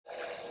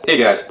Hey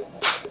guys,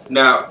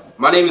 now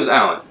my name is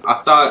Alan.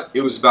 I thought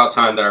it was about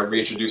time that I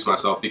reintroduced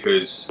myself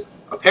because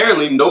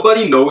apparently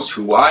nobody knows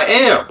who I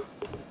am.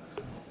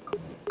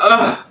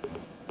 Ugh.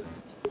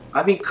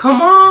 I mean,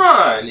 come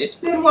on! It's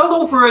been well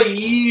over a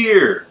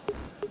year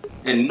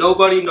and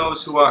nobody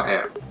knows who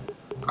I am.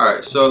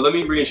 Alright, so let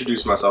me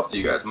reintroduce myself to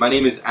you guys. My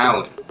name is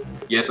Alan.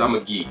 Yes, I'm a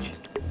geek,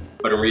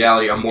 but in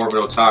reality I'm more of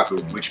an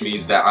otaku, which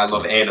means that I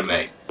love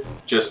anime.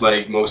 Just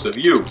like most of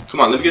you. Come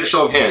on, let me get a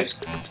show of hands.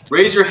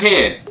 Raise your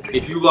hand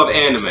if you love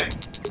anime.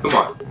 Come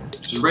on.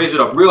 Just raise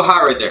it up real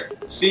high right there.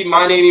 See,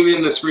 mine ain't even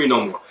in the screen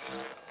no more.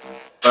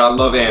 But I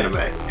love anime.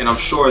 And I'm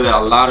sure that a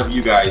lot of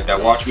you guys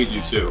that watch me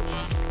do too.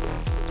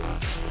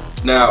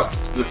 Now,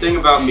 the thing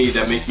about me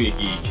that makes me a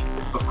geek,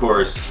 of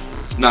course,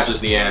 not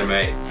just the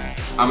anime.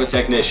 I'm a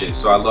technician,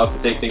 so I love to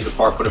take things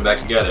apart, put them back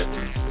together.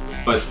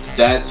 But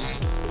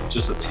that's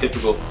just a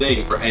typical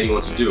thing for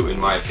anyone to do, in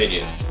my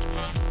opinion.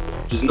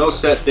 There's no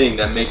set thing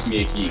that makes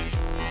me a geek.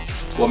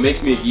 What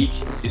makes me a geek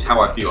is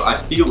how I feel.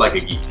 I feel like a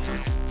geek,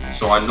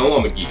 so I know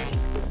I'm a geek.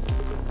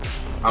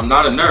 I'm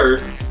not a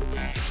nerd,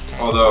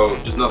 although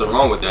there's nothing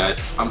wrong with that.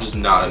 I'm just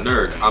not a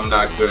nerd. I'm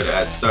not good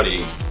at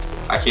studying.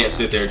 I can't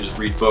sit there and just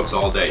read books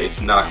all day.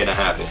 It's not gonna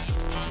happen.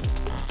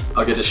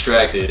 I'll get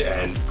distracted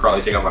and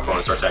probably take out my phone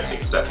and start texting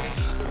instead.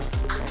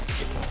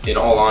 In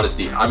all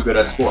honesty, I'm good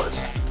at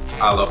sports.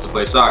 I love to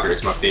play soccer.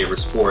 It's my favorite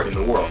sport in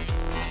the world.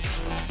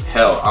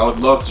 Hell, I would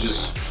love to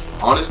just...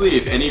 Honestly,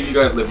 if any of you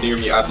guys live near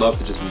me, I'd love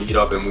to just meet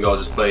up and we all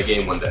just play a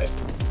game one day.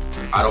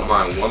 I don't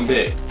mind one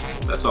bit.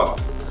 That's all.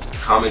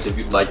 Comment if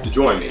you'd like to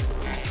join me.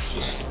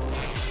 Just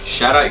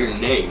shout out your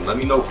name. Let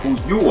me know who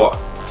you are.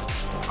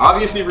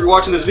 Obviously, if you're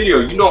watching this video,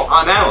 you know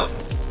I'm Alan.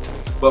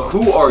 But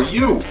who are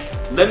you?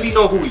 Let me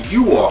know who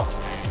you are.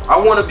 I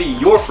want to be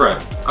your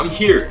friend. I'm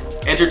here,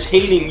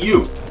 entertaining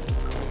you.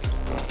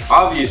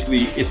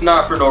 Obviously, it's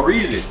not for no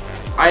reason.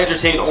 I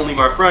entertain only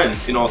my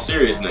friends, in all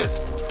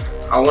seriousness.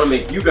 I want to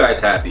make you guys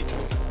happy.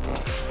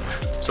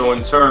 So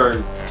in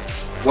turn,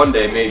 one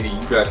day maybe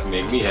you guys can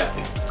make me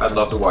happy. I'd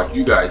love to watch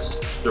you guys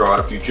throw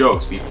out a few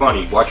jokes, be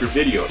funny, watch your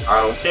videos.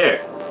 I don't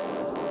care.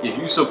 If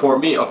you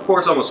support me, of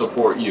course I'm going to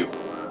support you.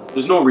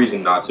 There's no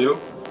reason not to.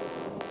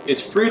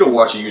 It's free to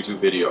watch a YouTube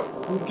video.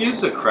 Who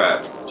gives a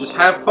crap? Just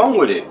have fun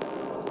with it.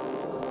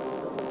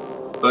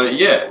 But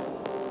yeah,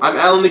 I'm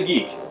Alan the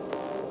Geek.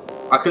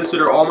 I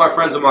consider all my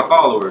friends and my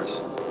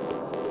followers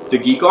the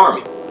Geek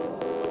Army.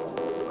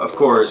 Of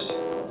course,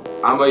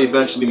 I'm going to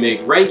eventually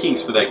make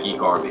rankings for that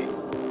Geek Army.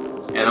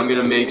 And I'm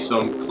going to make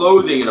some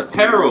clothing and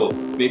apparel,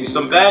 maybe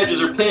some badges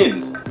or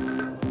pins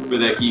for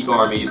that Geek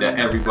Army that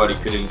everybody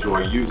could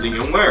enjoy using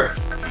and wearing.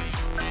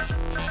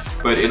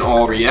 But in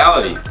all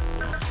reality,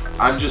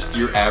 I'm just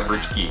your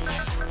average geek.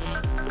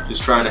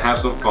 Just trying to have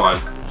some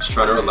fun, just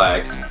trying to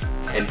relax,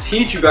 and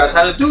teach you guys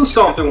how to do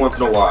something once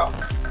in a while.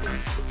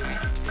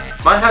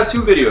 Might have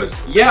 2 videos.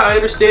 Yeah, I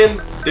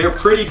understand they're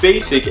pretty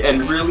basic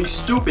and really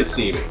stupid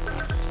seeming.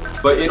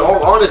 But in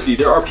all honesty,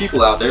 there are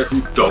people out there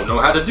who don't know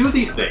how to do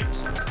these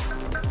things.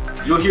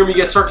 You'll hear me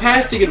get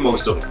sarcastic in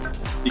most of them,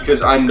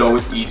 because I know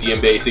it's easy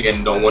and basic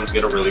and no one's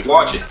gonna really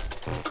watch it.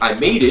 I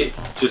made it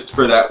just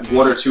for that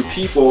 1 or 2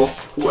 people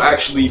who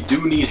actually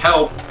do need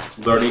help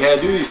learning how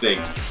to do these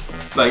things.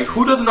 Like,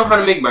 who doesn't know how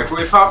to make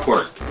microwave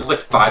popcorn? There's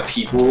like 5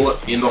 people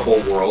in the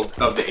whole world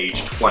of the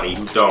age 20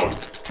 who don't,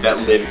 that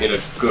live in a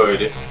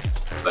good,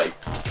 like,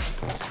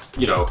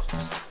 you know,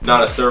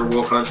 not a third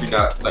world country,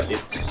 not, like,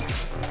 it's,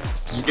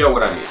 you get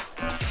what I mean.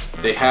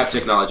 They have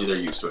technology, they're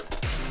used to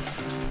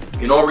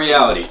it. In all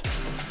reality,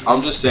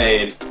 I'm just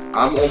saying,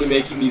 I'm only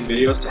making these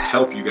videos to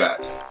help you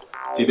guys,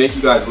 to make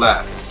you guys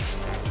laugh.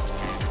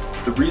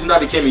 The reason I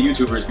became a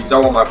YouTuber is because I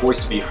want my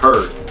voice to be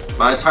heard.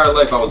 My entire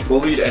life I was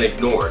bullied and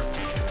ignored.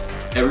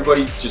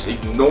 Everybody just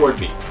ignored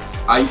me.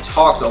 I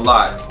talked a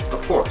lot,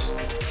 of course.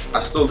 I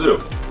still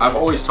do. I've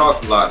always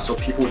talked a lot, so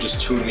people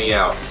just tune me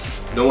out.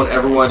 No one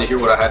ever wanted to hear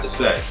what I had to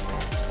say.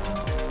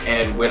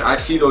 And when I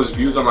see those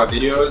views on my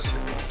videos,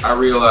 I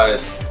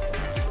realize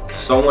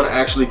someone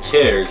actually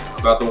cares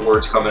about the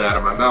words coming out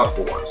of my mouth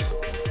for once.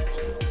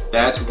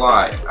 That's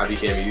why I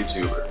became a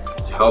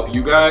YouTuber. To help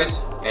you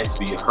guys and to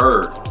be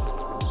heard.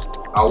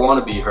 I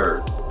want to be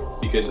heard.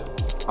 Because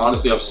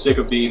honestly, I'm sick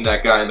of being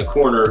that guy in the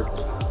corner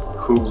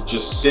who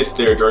just sits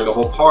there during the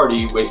whole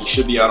party when he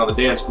should be out on the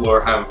dance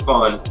floor having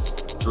fun,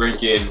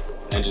 drinking,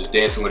 and just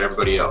dancing with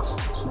everybody else.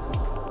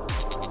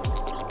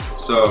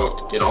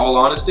 So, in all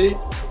honesty,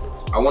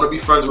 I want to be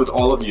friends with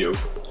all of you,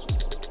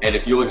 and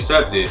if you'll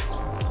accept it,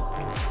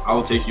 I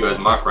will take you as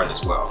my friend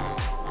as well.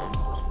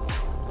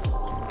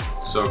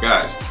 So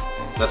guys,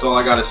 that's all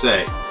I gotta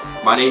say.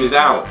 My name is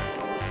Alan.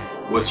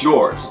 What's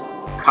yours?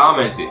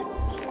 Comment it.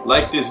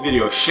 Like this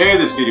video, share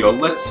this video.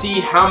 Let's see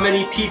how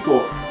many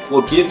people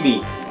will give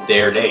me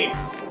their name.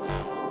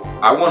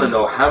 I want to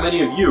know how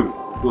many of you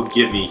will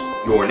give me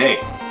your name.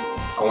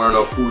 I want to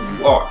know who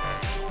you are.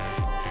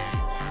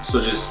 So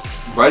just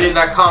write it in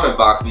that comment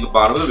box in the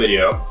bottom of the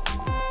video.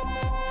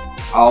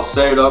 I'll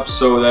set it up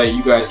so that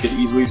you guys can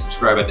easily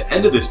subscribe at the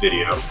end of this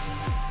video.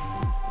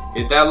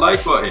 Hit that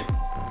like button.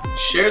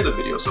 Share the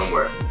video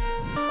somewhere.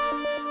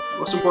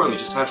 most importantly,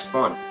 just have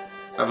fun.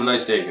 Have a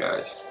nice day,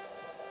 guys.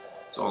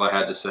 That's all I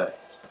had to say.